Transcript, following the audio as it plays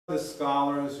The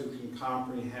scholars who can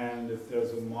comprehend if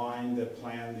there's a mind that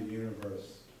planned the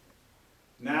universe.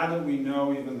 Now that we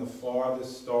know even the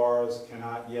farthest stars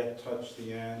cannot yet touch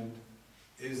the end,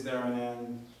 is there an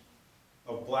end?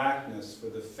 Of blackness, for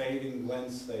the fading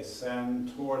glints they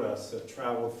send toward us have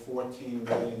traveled 14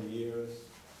 million years.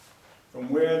 From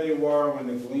where they were when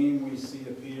the gleam we see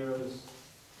appears,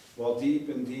 while deep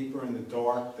and deeper in the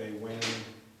dark they win.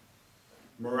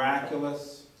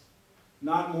 Miraculous,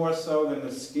 not more so than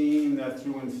the scheme that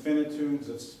through infinitudes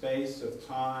of space, of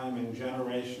time, and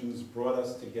generations brought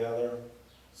us together,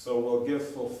 so will give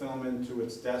fulfillment to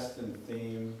its destined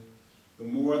theme, the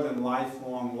more than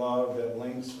lifelong love that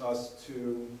links us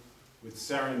two with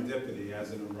serendipity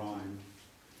as in a rhyme.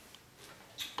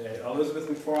 Okay, Elizabeth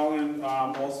McFarlane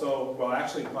also, well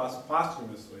actually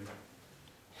posthumously,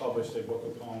 published a book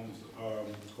of poems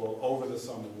called Over the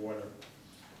Summer Water,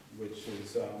 which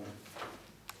is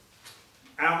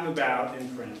out and about in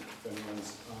print, if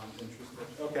anyone's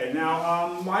interested. Okay,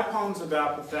 now my poem's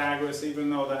about Pythagoras,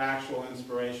 even though the actual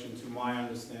inspiration to my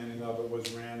understanding of it was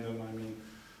random. I mean,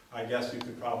 I guess you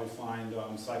could probably find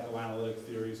psychoanalytic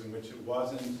theories in which it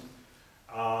wasn't.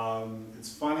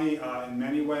 It's funny in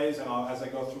many ways, and as I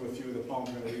go through a few of the poems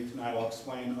I'm going to read tonight, I'll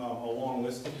explain a long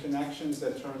list of connections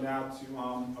that turned out to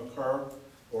occur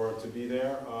or to be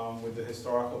there with the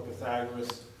historical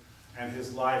Pythagoras and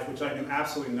his life, which I knew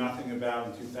absolutely nothing about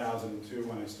in 2002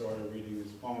 when I started reading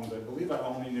his poems. I believe I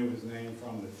only knew his name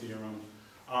from the theorem.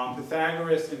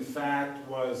 Pythagoras, in fact,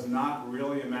 was not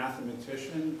really a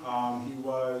mathematician. He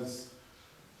was,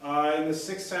 in the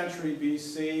 6th century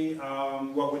BC,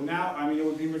 what would now, I mean, it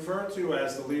would be referred to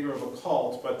as the leader of a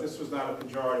cult, but this was not a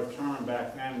pejorative term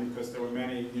back then because there were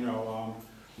many,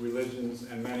 religions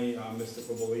and many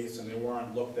mystical beliefs, and they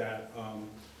weren't looked at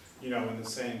in the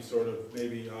same sort of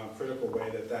maybe critical way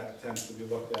that tends to be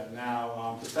looked at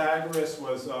now. Pythagoras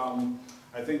was,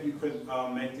 I think you could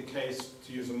make the case,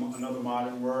 to use another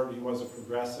modern word, he was a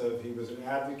progressive, he was an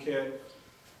advocate,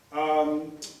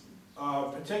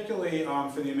 particularly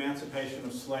for the emancipation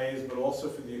of slaves, but also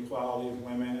for the equality of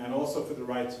women, and also for the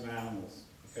rights of animals.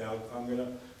 Okay, I'm going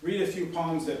to read a few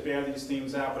poems that bear these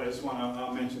themes out, but I just want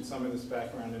to mention some of this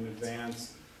background in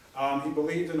advance. He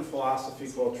believed in a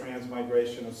philosophy called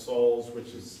transmigration of souls,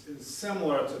 which is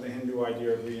similar to the Hindu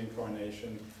idea of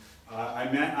reincarnation.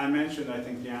 I mentioned, I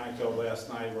think, the anecdote last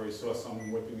night where he saw someone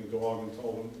whipping a dog and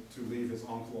told him to leave his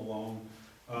uncle alone.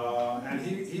 And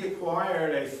he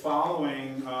acquired a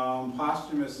following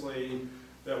posthumously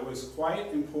that was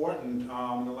quite important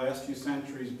in the last few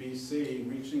centuries BC,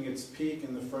 reaching its peak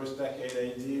in the first decade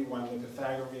AD when the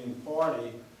Pythagorean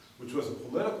party, which was a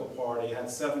political party, had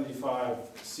 75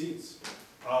 seats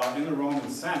in the Roman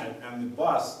Senate, and the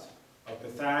bust of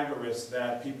Pythagoras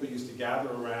that people used to gather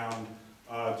around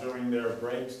during their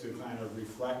breaks to kind of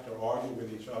reflect or argue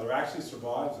with each other actually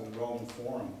survives in the Roman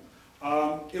Forum.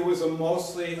 It was a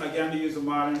mostly, again to use a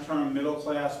modern term,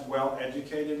 middle-class,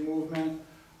 well-educated movement.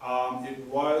 It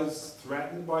was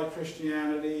threatened by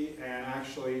Christianity and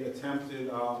actually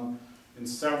attempted in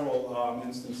several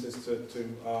instances to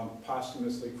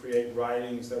posthumously create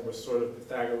writings that were sort of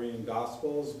Pythagorean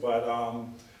gospels, but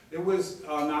it was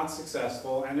not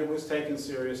successful, and it was taken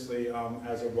seriously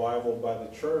as a rival by the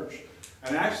church.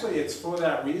 And actually, it's for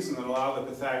that reason that a lot of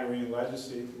the Pythagorean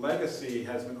legacy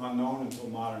has been unknown until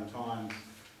modern times.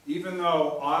 Even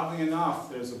though, oddly enough,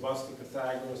 there's a bust of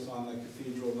Pythagoras on the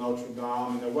Cathedral of Notre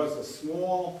Dame, and there was a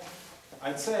small,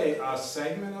 I'd say, a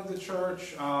segment of the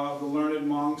church, the learned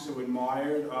monks who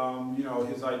admired,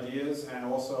 his ideas, and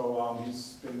also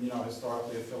he's been,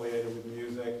 historically affiliated with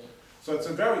music. So it's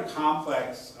a very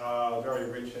complex,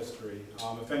 very rich history.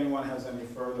 If anyone has any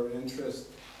further interest,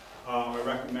 I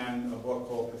recommend a book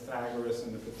called Pythagoras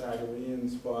and the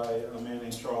Pythagoreans by a man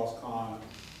named Charles Kahn,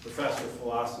 professor of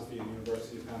philosophy at the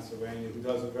University of Pennsylvania, who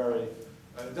does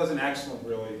does an excellent,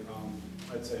 really,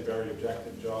 I'd say, very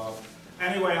objective job.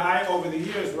 Anyway, over the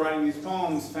years, writing these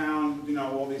poems, found,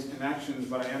 all these connections,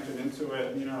 but I entered into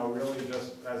it, really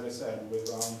just, as I said, with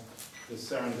this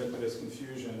serendipitous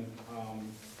confusion.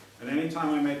 And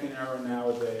anytime I make an error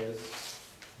nowadays,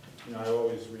 I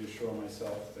always reassure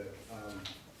myself that,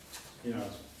 it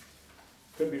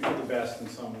could be for the best in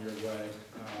some weird way.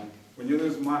 When you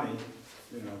lose money,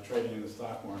 trading in the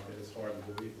stock market, it's hard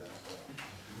to believe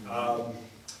that.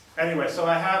 Anyway, so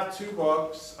I have two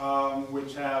books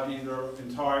which have either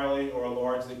entirely or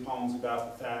largely poems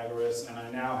about Pythagoras, and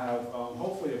I now have,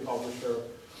 hopefully, a publisher.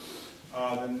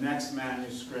 The next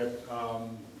manuscript,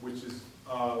 which is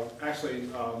actually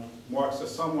marks a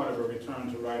somewhat of a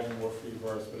return to writing more free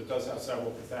verse, but it does have several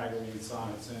Pythagorean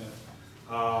sonnets in it.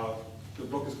 The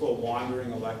book is called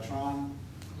Wandering Electron.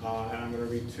 and I'm going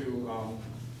to read two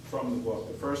from the book.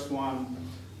 The first one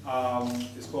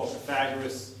is called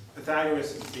Pythagoras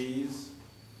is Bees.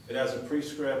 It has a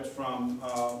prescript from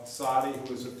Sadi,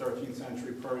 who was a 13th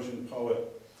century Persian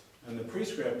poet. And the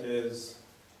prescript is,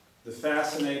 the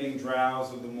fascinating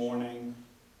drowse of the morning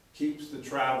keeps the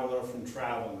traveler from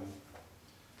traveling.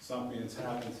 Something that's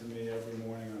happened to me every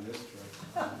morning on this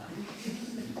trip.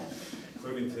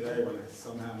 Including today when I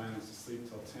somehow managed to sleep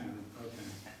till 10. Okay.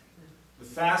 The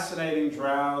fascinating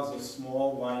drowse of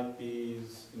small white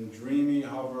bees in dreamy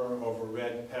hover over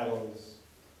red petals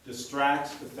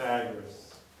distracts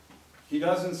Pythagoras. He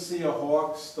doesn't see a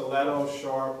hawk's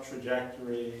stiletto-sharp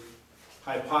trajectory,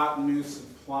 hypotenuse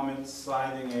of plummet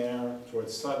sliding air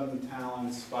towards sudden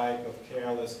talon spike of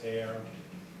careless hair.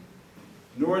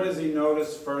 Nor does he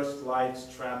notice first light's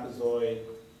trapezoid,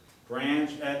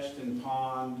 branch etched in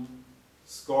pond,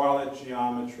 scarlet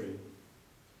geometry.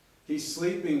 He's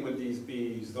sleeping with these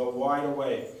bees, though wide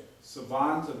awake,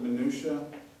 savant of minutiae.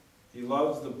 He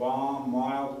loves the balm,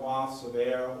 mild wafts of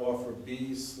air offer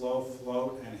bees slow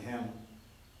float and him.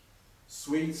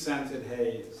 Sweet scented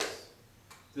haze.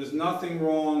 There's nothing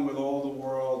wrong with all the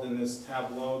world in this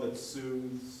tableau that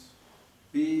soothes.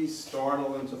 Bees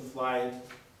startle into flight,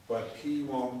 but P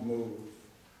won't move.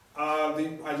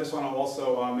 I just want to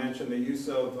also mention the use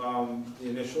of the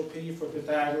initial P for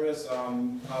Pythagoras.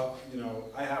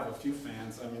 I have a few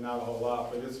fans, I mean not a whole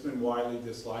lot, but it's been widely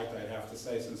disliked, I'd have to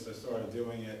say, since I started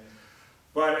doing it.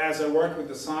 But as I worked with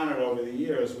the sonnet over the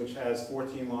years, which has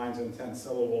 14 lines and 10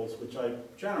 syllables, which I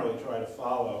generally try to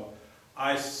follow,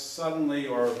 I suddenly,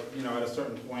 or at a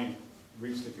certain point,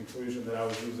 reached the conclusion that I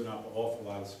was using up an awful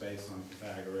lot of space on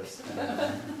Pythagoras.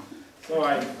 And, so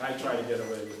I try to get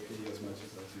away with P as much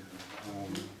as I can.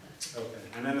 Okay,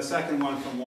 and then the second one from